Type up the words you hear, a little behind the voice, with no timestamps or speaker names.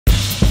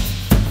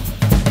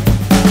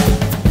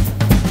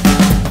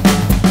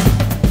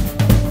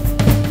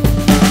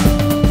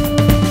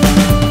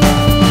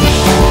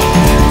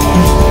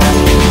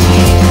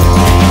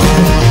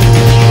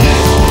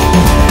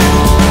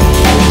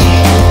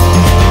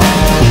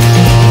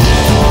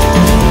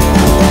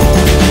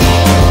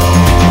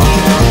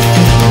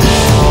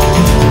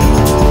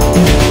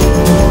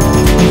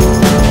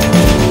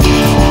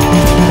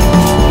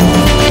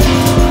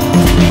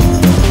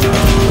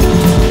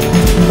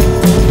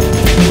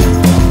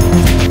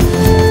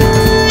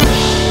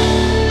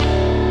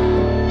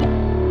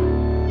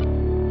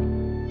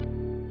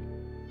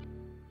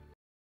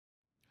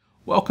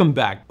welcome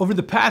back. Over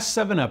the past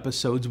 7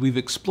 episodes, we've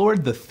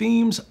explored the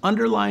themes,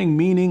 underlying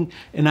meaning,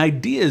 and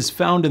ideas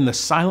found in the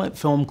silent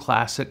film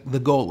classic, The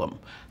Golem,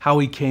 how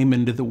he came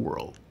into the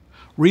world,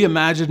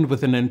 reimagined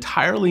with an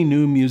entirely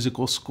new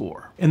musical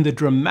score. In the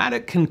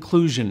dramatic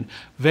conclusion,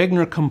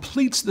 Wegner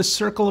completes the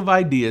circle of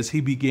ideas he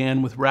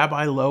began with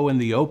Rabbi Lowe in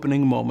the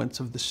opening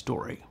moments of the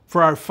story.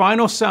 For our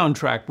final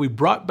soundtrack, we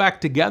brought back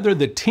together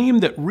the team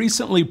that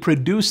recently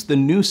produced the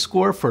new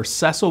score for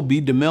Cecil B.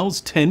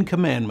 DeMille's 10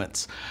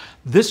 Commandments.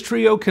 This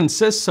trio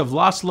consists of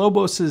Los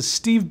Lobos'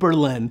 Steve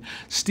Berlin,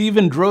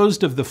 Stephen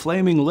Drozd of the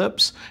Flaming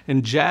Lips,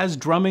 and jazz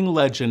drumming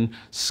legend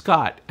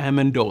Scott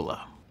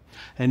Amendola.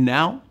 And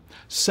now,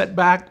 sit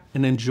back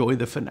and enjoy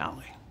the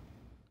finale.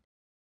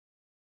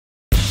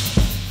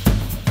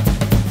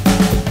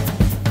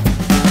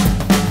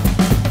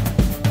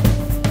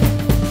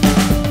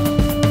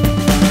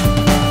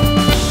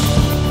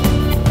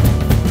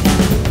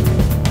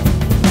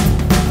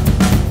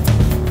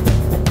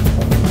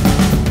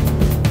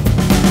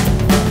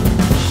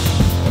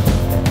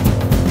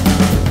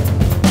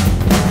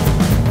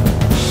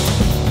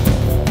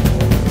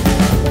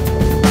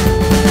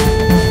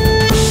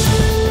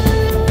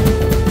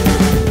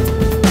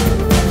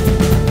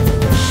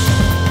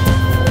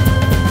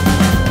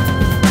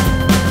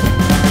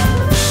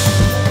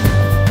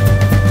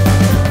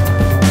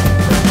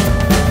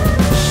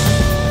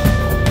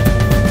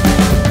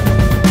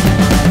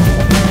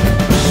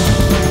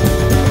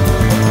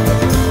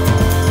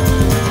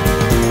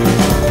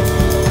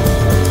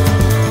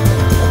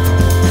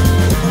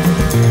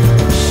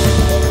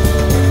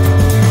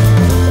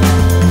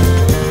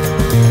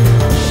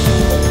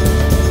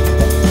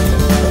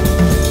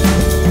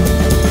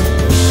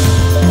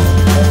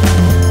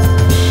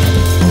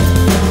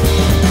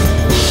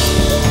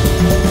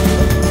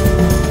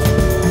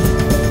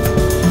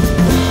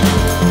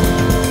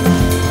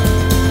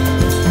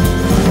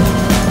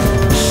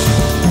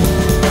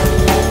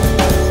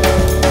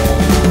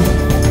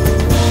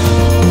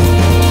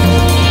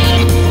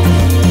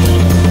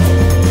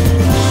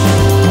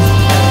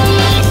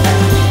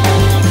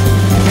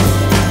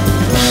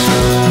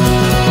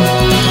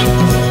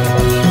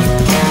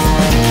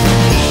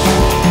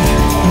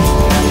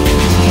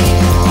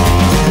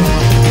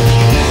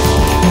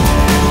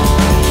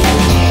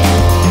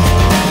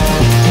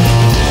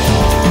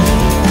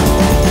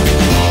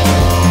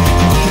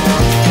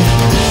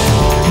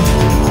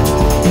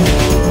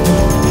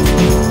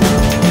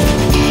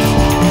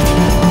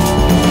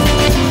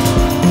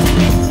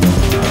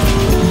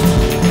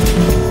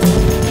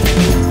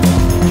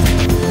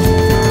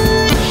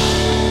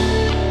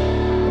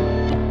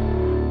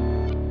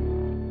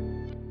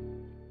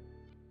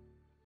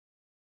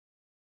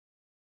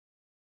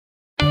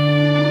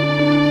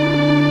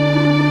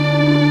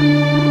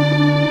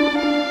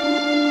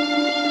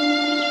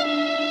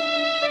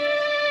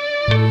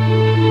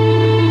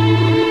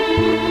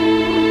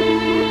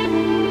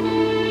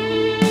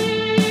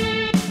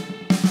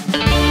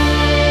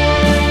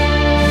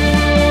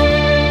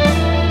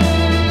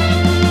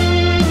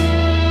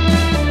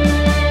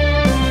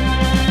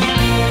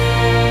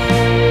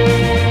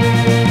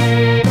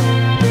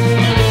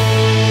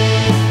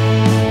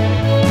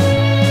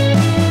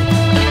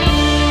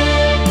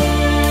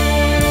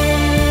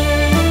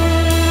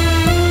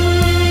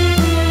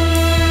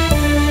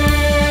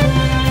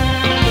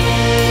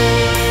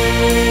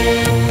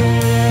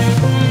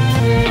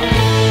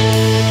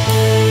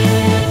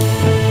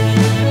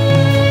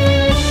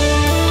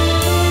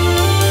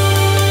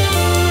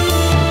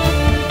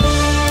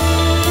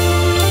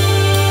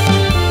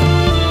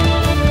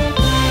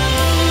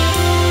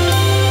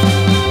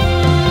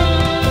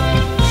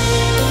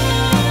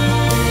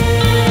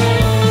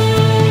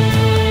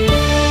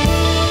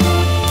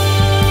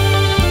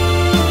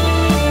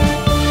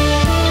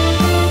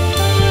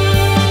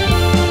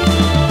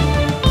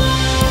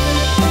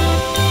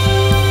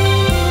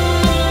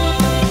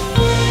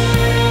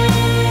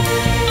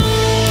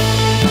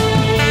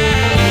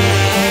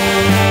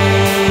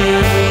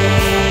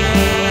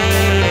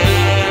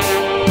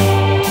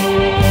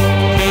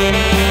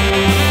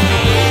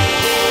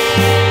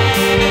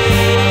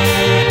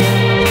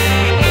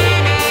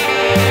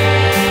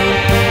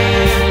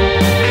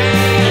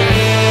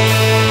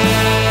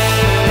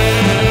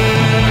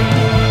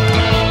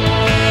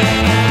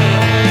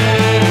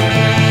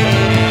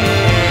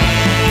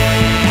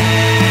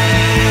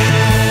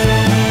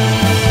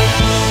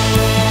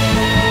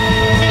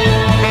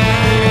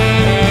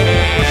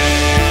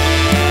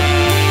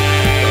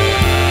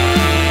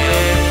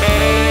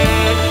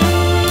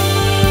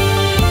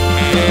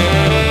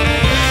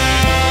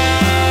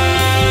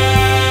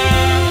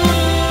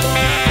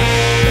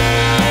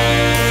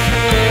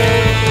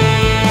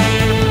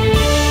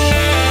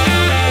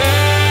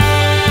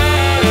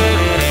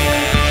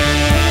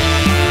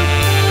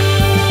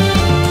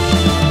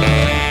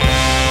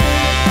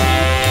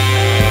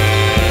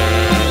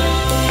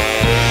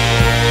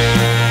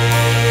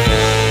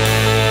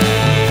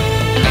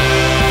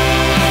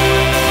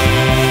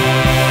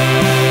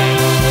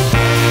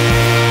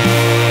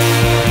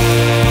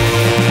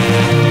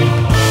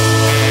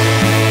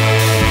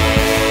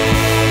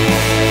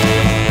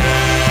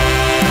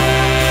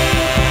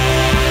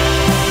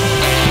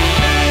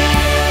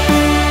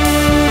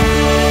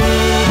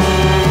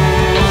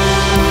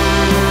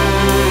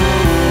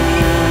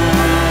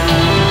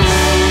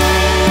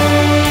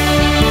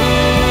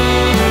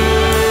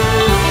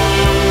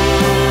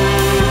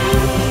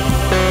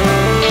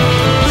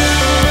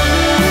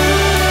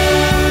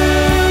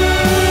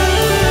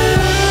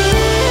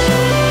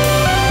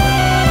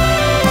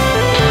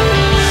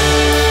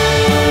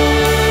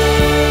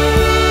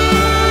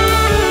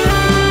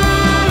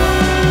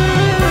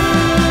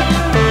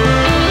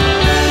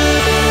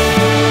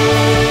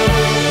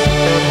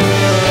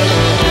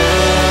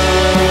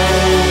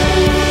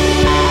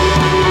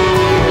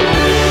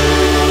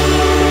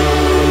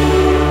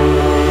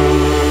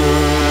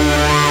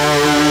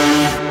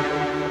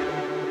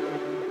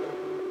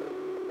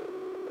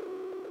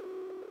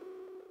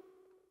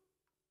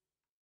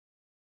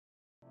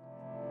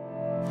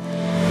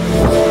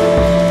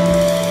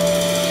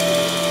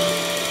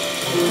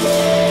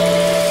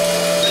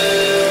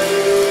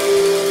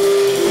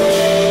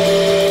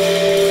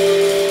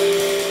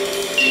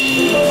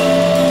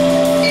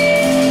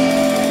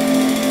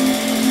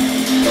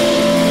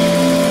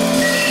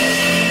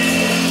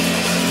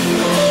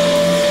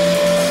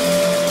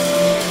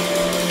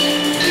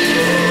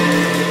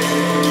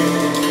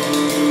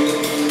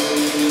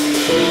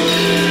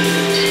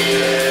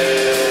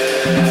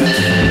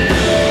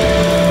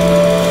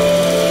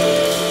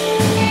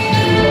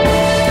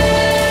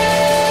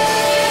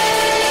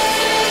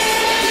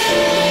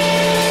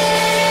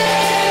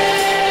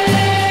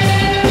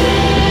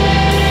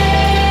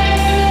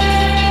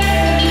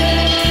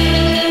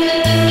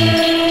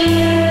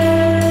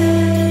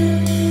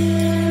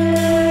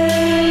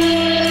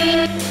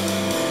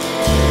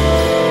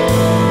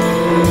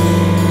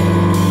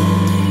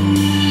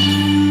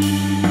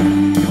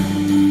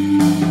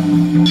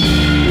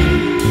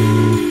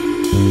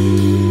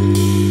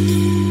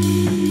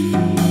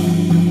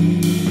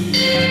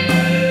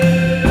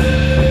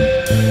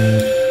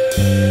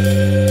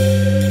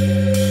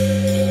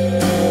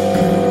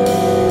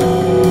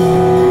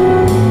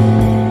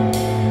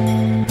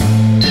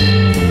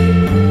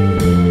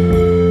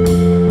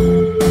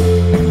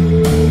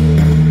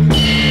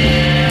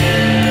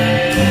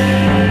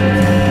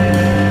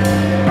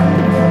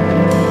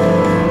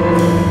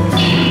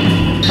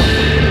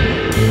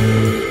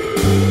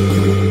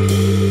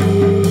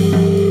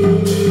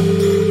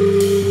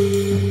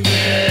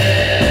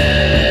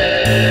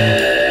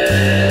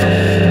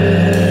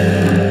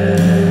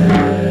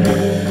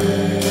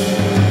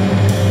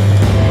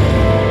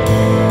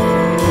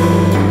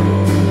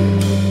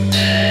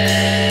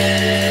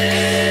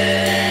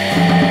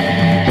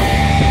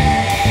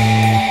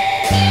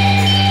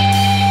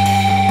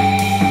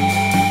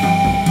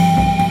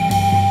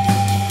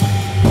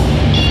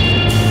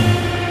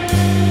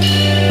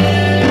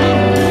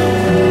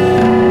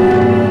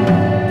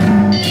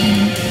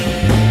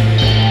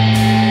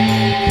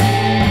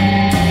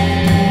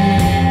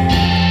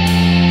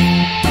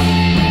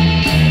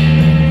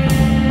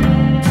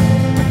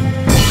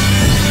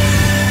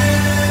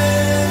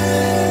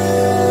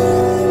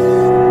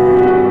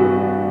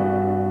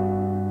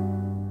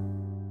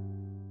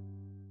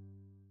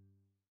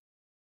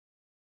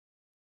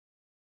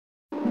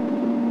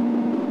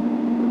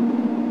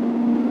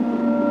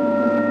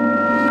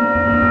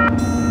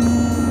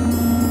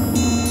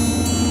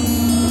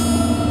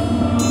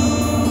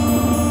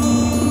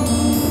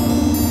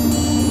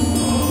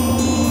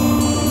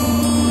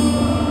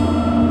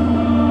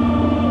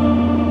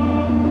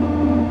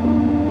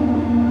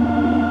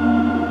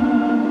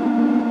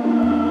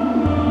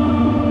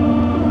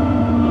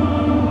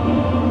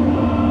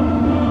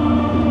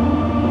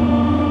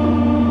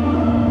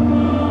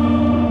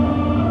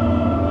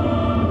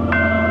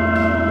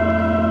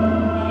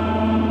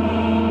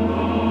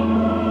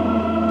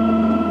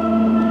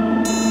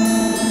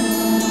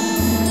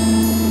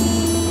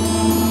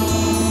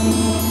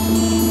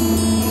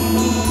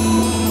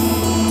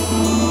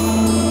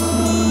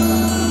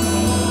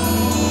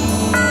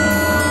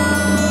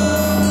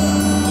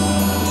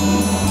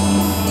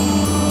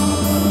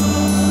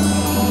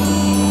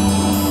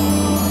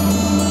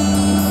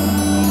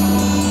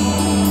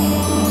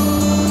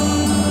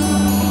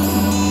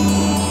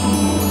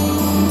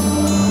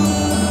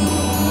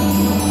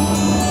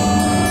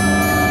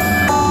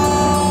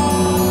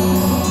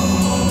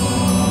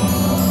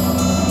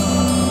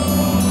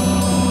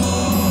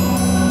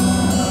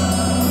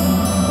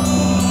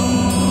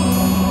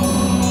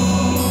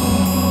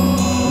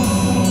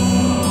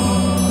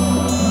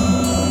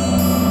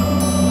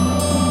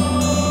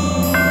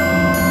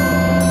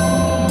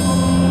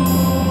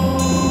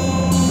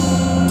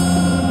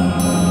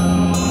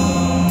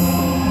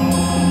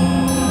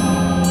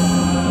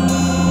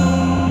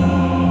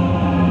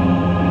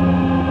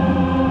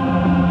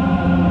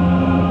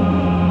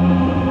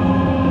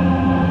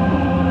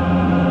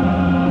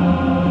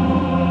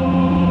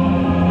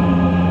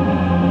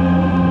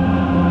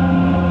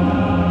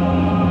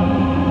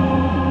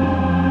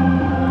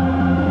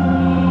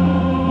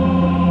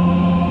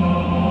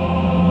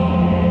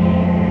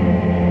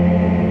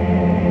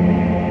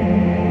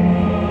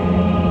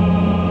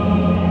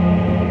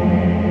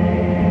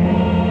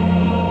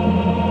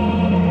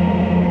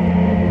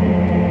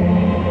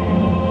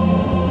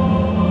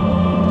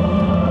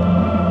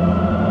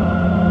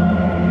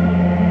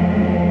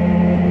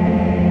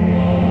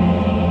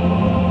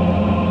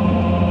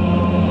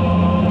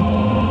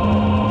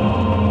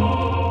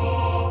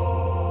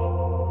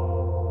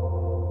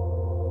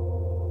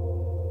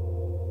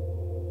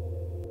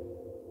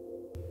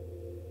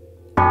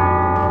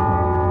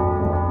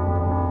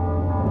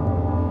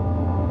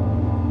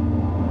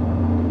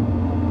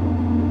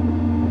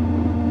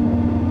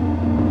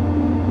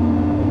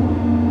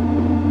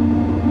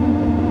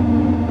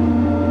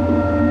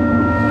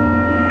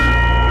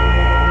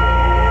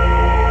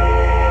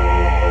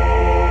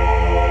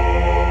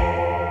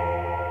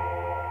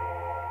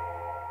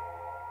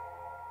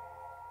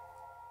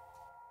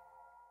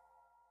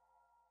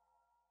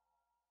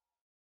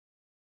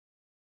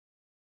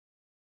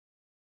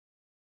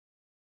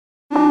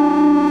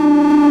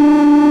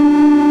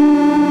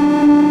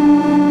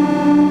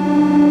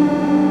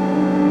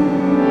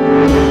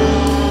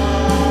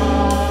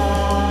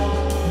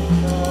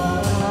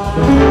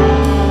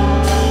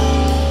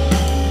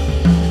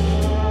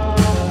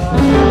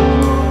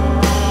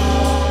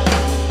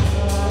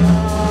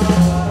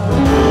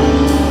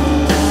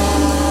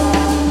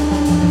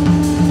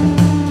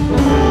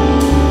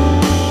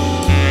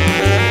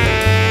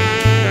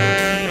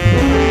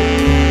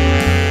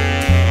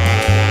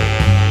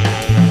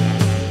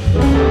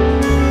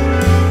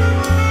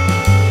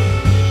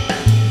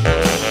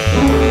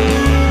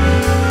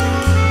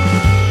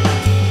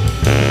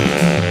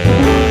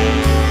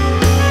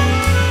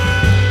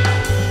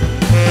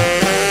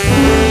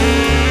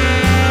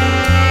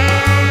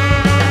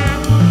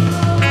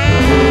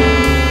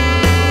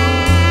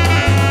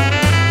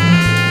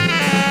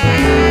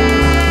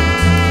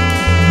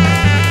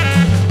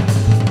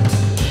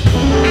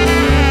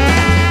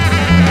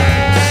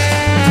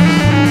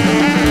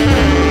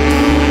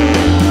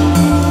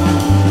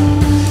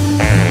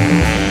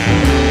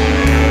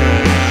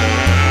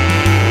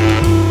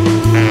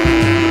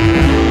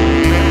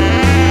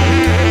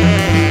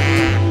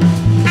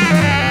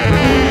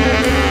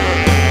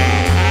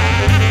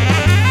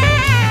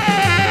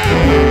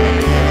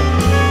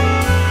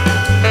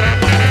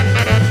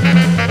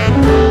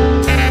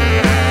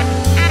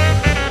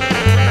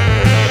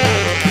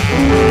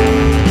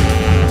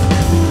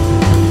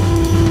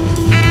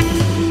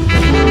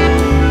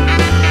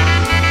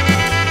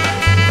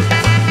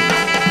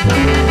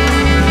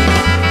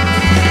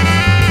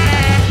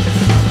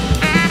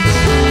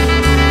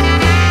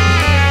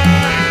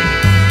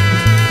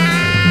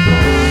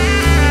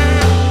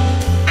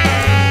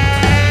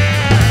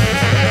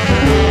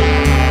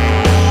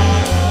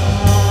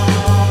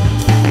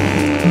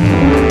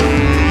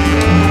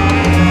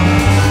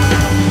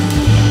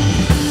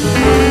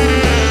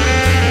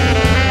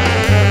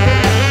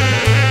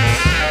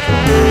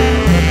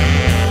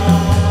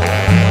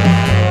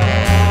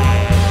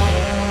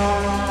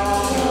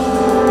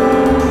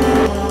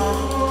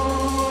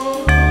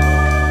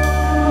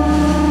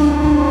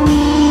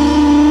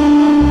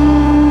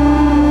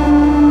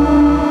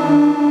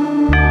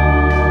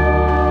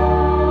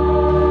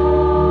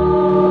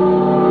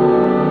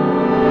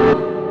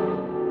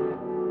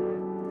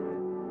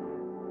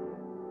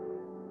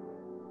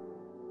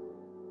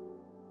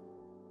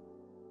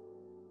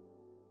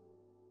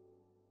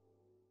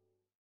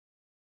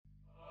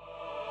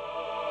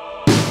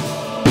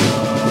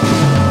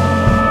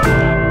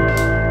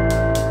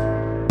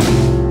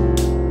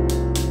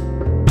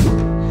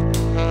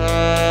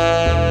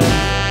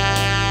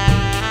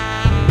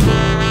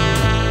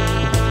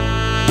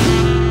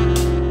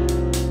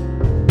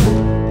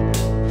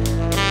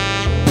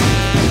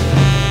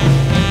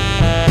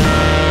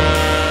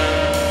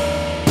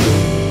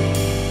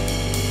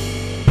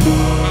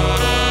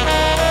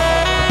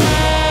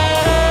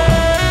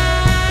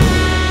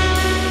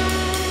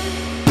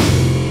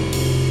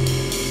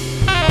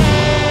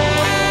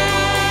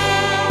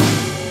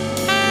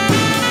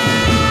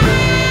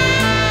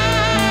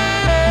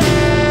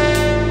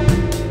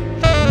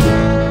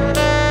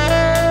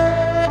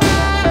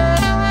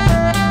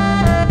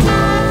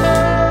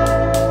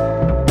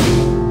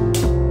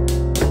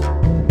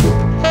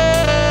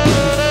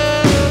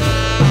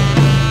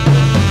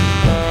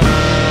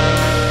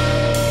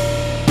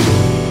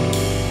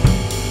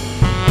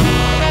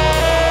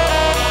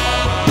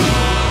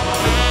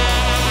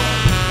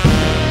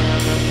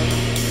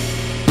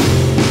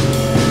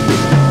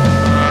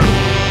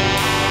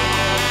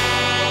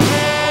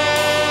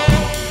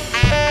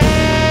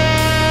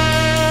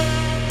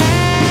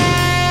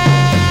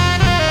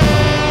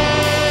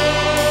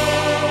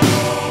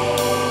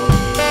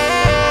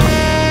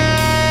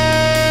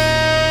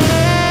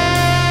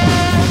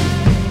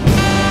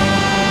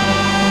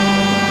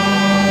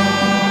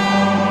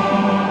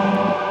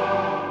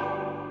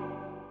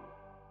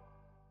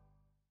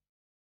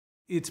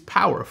 It's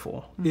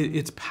powerful.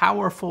 It's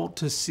powerful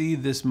to see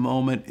this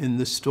moment in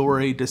the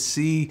story, to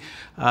see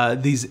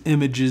these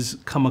images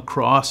come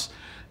across.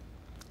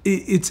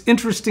 It's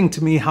interesting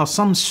to me how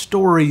some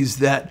stories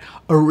that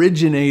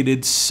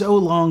originated so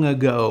long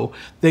ago,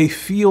 they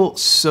feel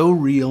so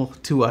real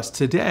to us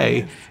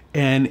today. Yes.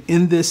 And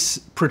in this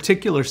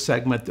particular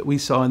segment that we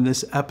saw in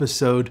this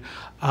episode,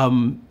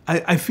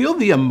 I feel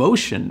the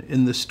emotion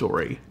in the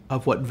story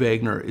of what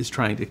Wagner is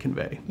trying to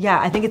convey. Yeah,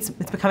 I think it's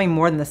becoming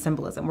more than the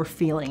symbolism. We're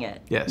feeling it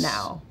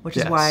now, which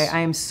is why I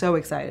am so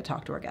excited to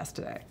talk to our guest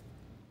today.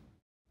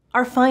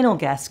 Our final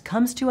guest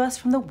comes to us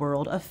from the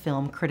world of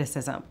film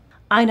criticism.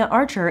 Ina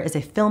Archer is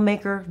a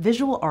filmmaker,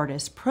 visual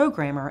artist,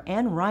 programmer,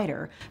 and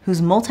writer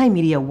whose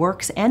multimedia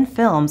works and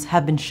films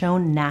have been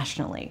shown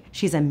nationally.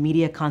 She's a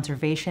media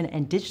conservation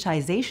and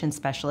digitization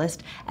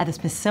specialist at the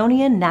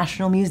Smithsonian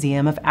National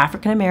Museum of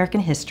African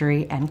American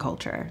History and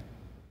Culture.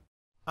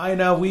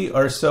 Ina, we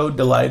are so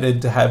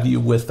delighted to have you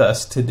with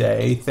us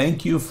today.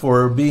 Thank you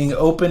for being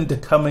open to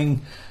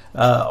coming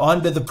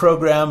onto the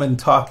program and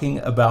talking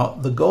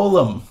about the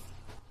Golem.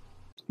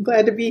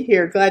 Glad to be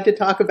here. Glad to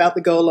talk about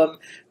the Golem.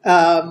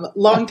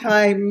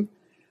 Longtime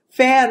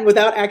fan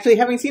without actually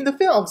having seen the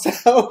film,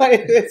 so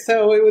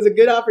it was a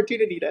good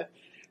opportunity to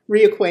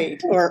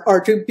reacquaint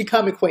or to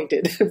become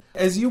acquainted.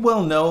 As you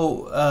well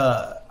know,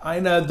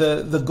 Ina,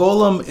 the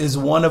Golem is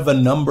one of a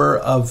number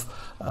of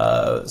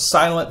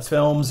silent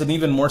films, and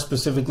even more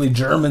specifically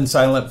German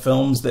silent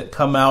films that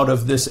come out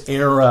of this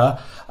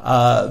era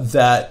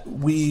that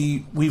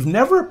we've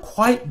never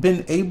quite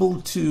been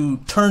able to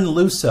turn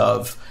loose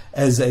of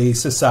as a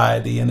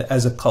society and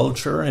as a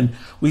culture, and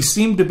we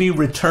seem to be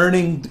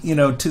returning,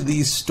 to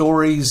these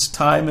stories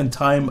time and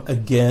time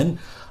again.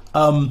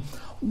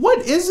 What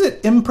is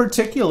it in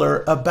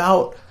particular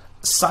about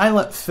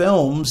silent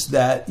films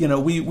that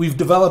we've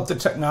developed the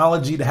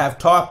technology to have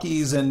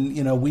talkies,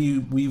 and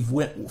we've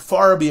went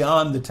far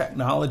beyond the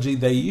technology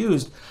they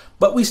used,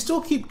 but we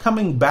still keep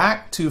coming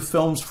back to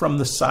films from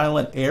the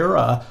silent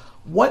era?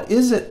 What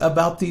is it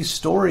about these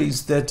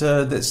stories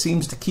that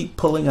seems to keep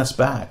pulling us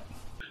back?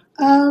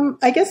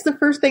 I guess the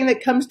first thing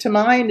that comes to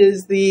mind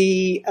is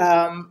the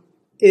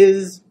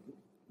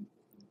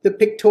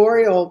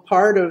pictorial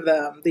part of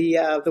them,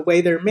 the way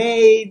they're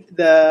made,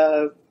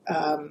 the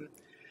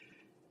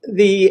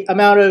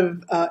amount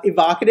of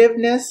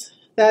evocativeness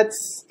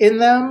that's in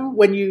them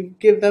when you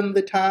give them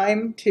the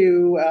time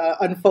to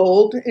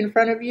unfold in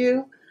front of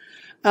you.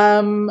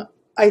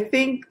 I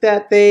think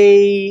that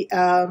they,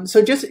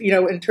 so just,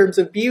 in terms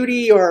of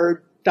beauty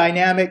or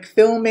dynamic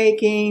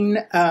filmmaking,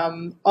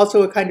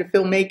 also a kind of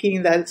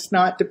filmmaking that's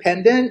not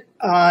dependent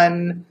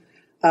on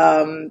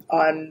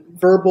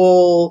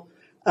verbal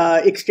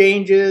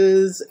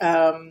exchanges.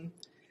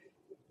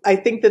 I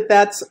think that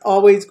that's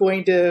always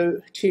going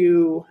to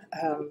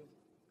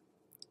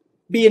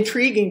be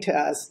intriguing to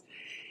us,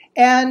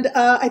 and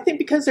I think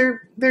because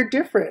they're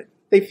different,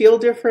 they feel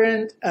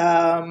different.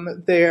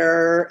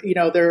 They're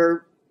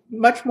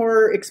much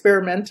more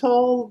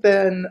experimental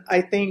than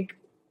I think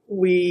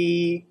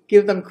we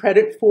give them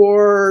credit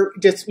for,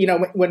 just,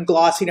 when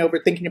glossing over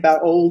thinking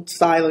about old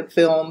silent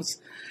films.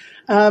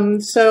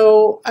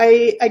 So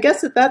I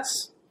guess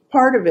that's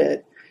part of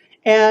it.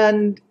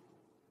 And,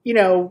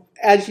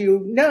 as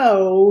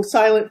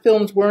silent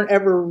films weren't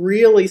ever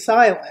really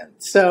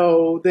silent.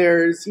 So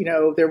there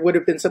would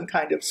have been some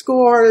kind of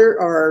score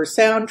or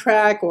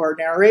soundtrack or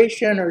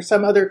narration or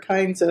some other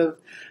kinds of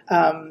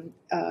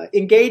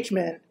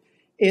engagement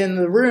in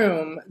the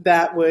room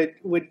that would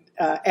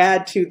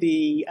add to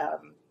the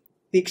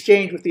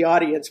exchange with the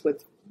audience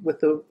with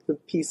the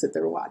piece that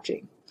they're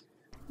watching.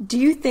 Do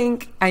you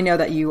think, I know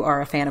that you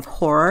are a fan of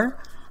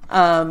horror,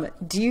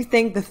 do you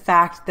think the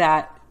fact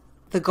that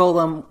The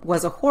Golem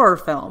was a horror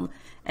film,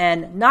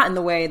 and not in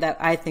the way that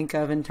I think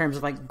of in terms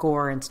of like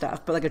gore and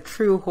stuff, but like a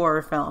true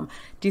horror film,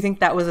 do you think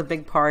that was a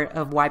big part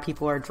of why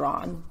people are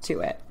drawn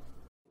to it?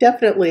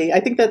 Definitely. I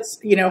think that's,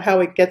 how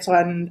it gets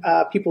on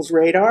people's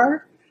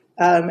radar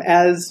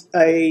as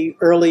a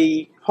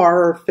early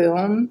horror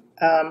film.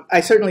 I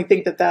certainly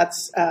think that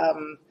that's,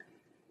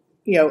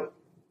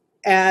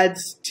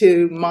 adds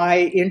to my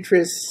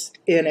interest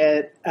in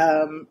it,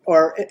 and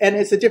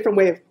it's a different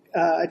way of,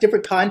 a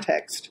different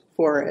context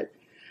for it.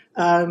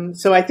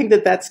 So I think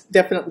that that's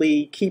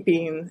definitely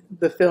keeping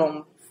the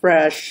film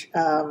fresh,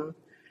 and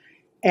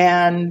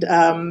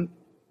the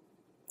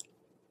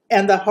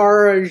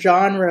horror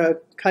genre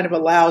kind of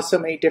allows so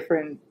many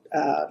different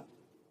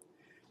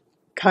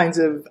kinds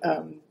of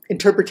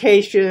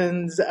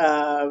interpretations,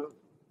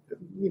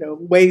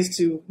 ways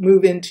to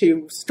move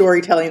into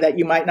storytelling that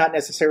you might not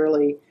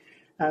necessarily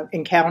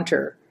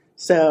encounter.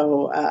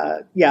 So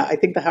I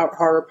think the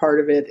horror part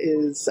of it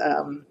is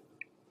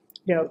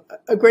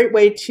a great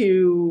way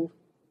to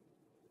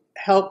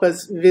help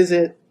us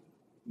visit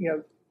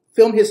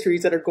film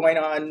histories that are going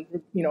on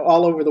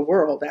all over the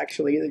world.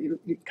 Actually,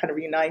 it kind of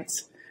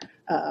unites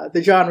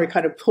the genre,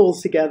 kind of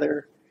pulls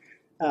together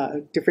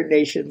different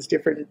nations,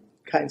 different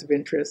kinds of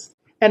interests,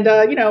 and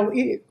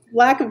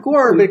lack of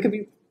gore, but it could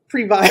be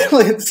pretty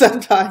violent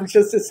sometimes,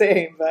 just the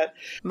same. But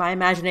my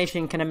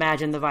imagination can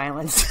imagine the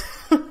violence.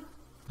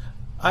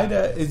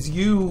 Ida, as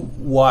you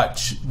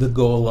watch the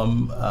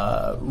Golem,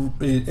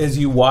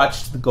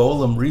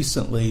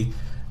 recently,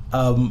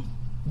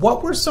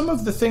 what were some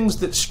of the things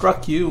that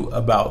struck you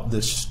about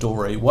this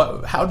story?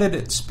 How did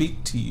it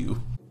speak to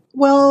you?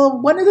 Well,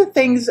 one of the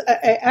things,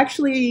 I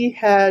actually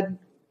had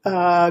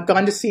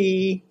gone to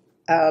see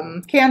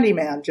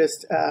Candyman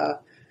just a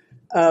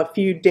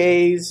few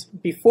days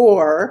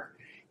before,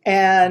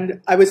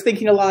 and I was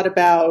thinking a lot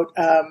about,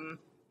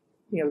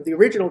 the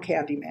original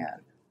Candyman,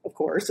 of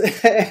course,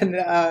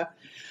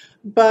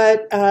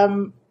 but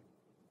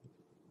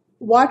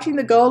watching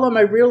the Golem,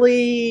 I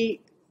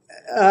really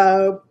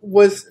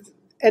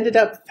ended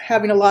up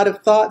having a lot of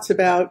thoughts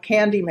about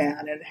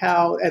Candyman and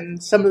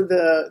some of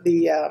the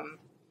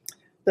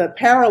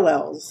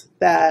parallels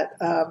that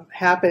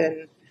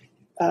happen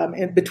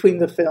in between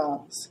the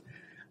films.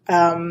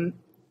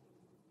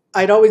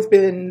 I'd always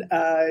been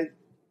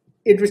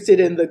interested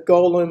in the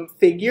Golem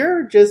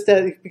figure, just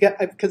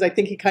because I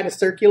think he kind of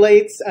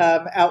circulates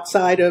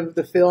outside of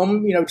the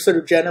film, sort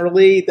of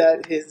generally,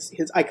 that his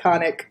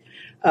iconic,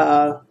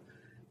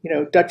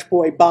 Dutch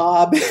boy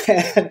Bob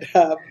and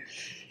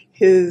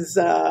his,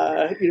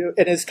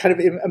 and his kind of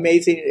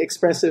amazing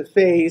expressive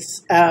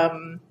face.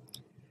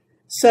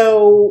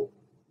 So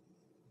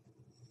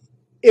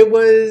it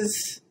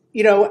was,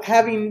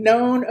 having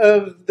known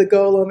of the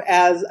Golem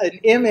as an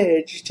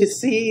image, to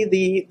see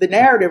the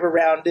narrative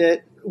around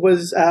it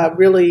was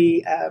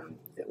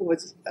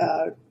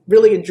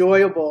really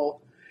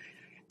enjoyable,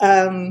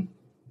 and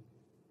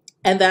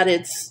that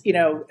it's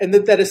and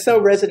that it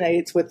so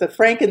resonates with the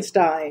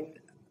Frankenstein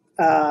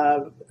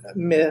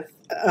myth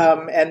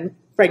and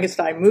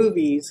Frankenstein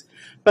movies.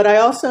 But I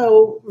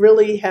also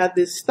really had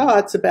these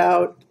thoughts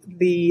about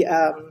the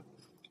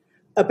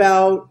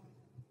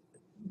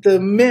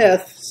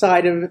myth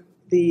side of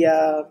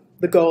the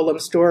Golem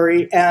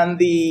story and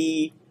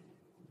the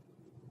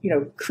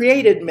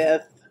created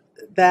myth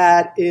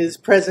that is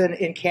present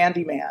in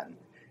Candyman,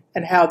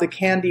 and how the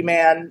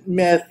Candyman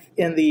myth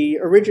in the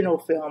original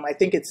film, I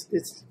think it's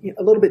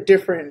a little bit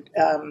different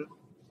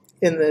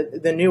in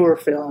the newer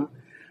film,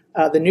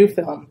 the new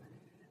film.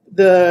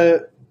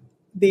 The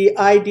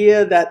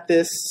idea that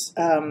this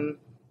urban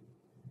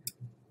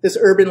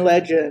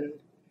legend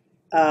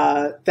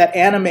that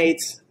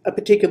animates a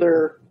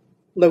particular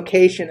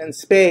location and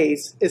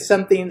space is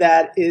something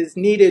that is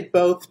needed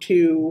both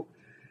to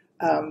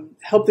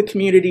help the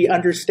community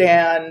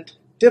understand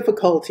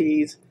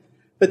difficulties,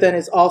 but then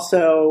is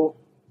also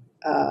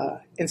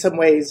in some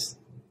ways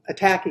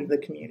attacking the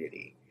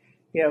community,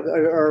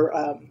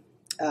 or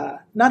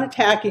not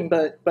attacking,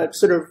 but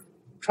sort of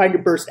trying to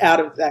burst out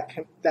of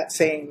that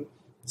same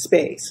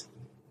space.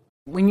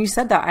 When you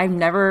said that, I've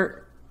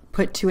never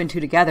put two and two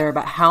together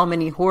about how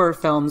many horror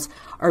films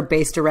are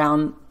based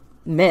around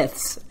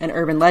myths and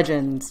urban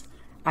legends.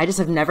 I just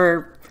have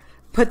never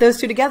put those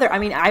two together. I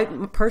mean, I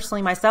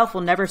personally myself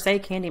will never say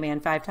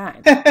Candyman 5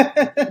 times.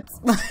 It's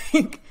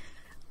like,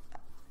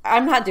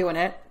 I'm not doing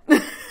it.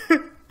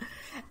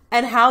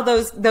 And how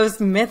those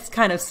myths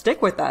kind of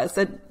stick with us.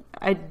 And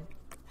I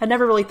had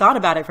never really thought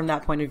about it from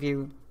that point of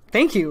view.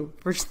 Thank you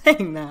for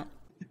saying that.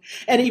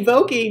 And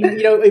evoking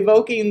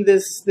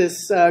this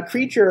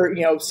creature,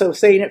 so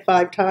saying it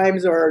 5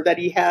 times, or that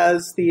he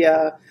has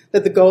that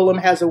the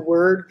Golem has a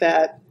word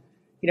that,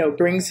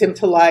 brings him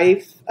to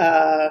life,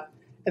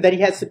 and that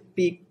he has to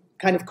be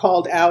kind of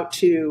called out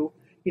to,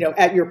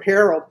 at your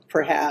peril,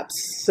 perhaps.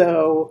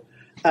 So,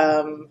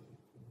 and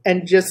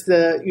just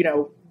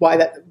why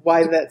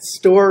that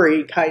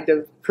story kind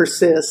of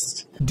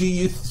persists. Do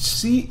you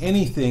see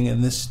anything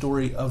in this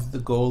story of the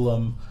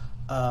Golem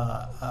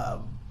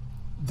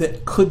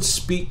that could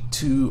speak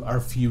to our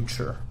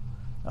future,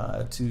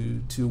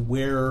 to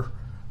where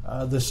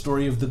the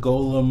story of the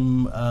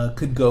Golem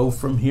could go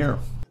from here?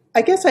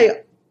 I guess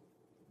I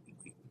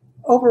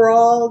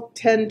overall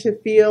tend to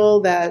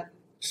feel that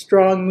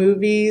strong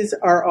movies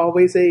are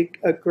always a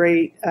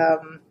great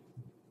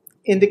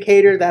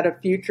indicator that a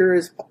future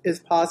is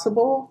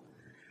possible.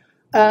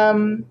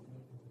 And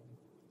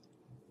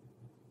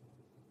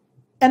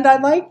I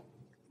like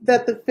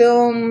that the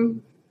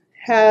film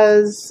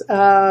has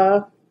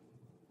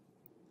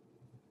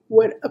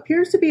what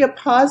appears to be a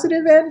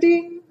positive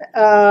ending,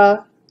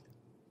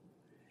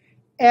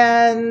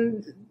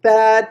 and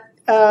that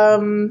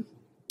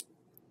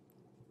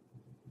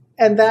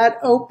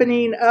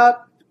opening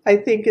up, I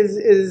think,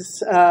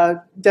 is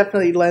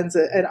definitely lends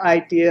an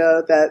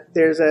idea that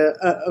there's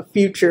a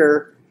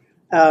future,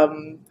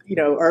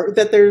 or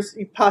that there's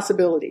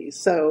possibilities.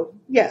 So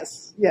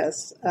yes.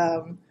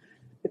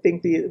 I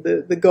think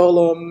the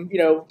Golem,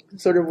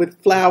 sort of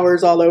with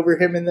flowers all over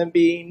him, and then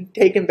being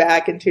taken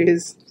back into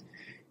his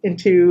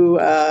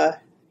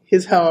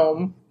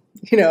home,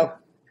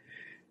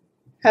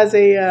 has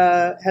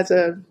a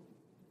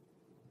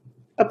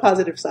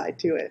positive side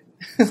to it.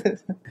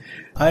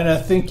 Ina,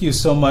 thank you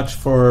so much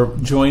for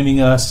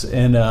joining us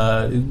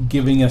and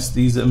giving us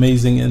these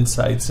amazing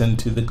insights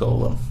into the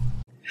Golem.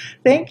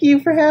 Thank you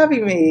for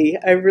having me.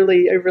 I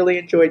really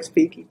enjoyed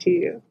speaking to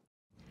you.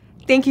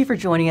 Thank you for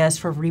joining us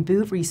for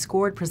Reboot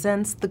Rescored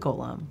presents The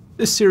Golem.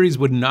 This series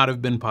would not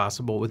have been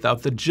possible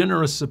without the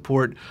generous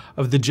support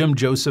of the Jim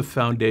Joseph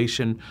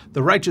Foundation,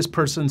 the Righteous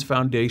Persons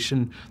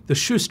Foundation, the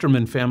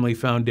Schusterman Family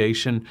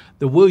Foundation,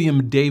 the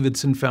William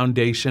Davidson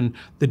Foundation,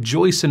 the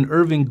Joyce and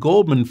Irving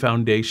Goldman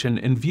Foundation,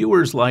 and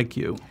viewers like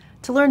you.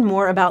 To learn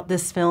more about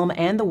this film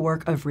and the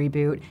work of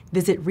Reboot,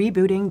 visit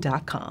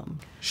rebooting.com.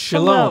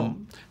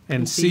 Shalom,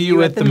 and see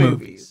you at the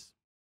movies.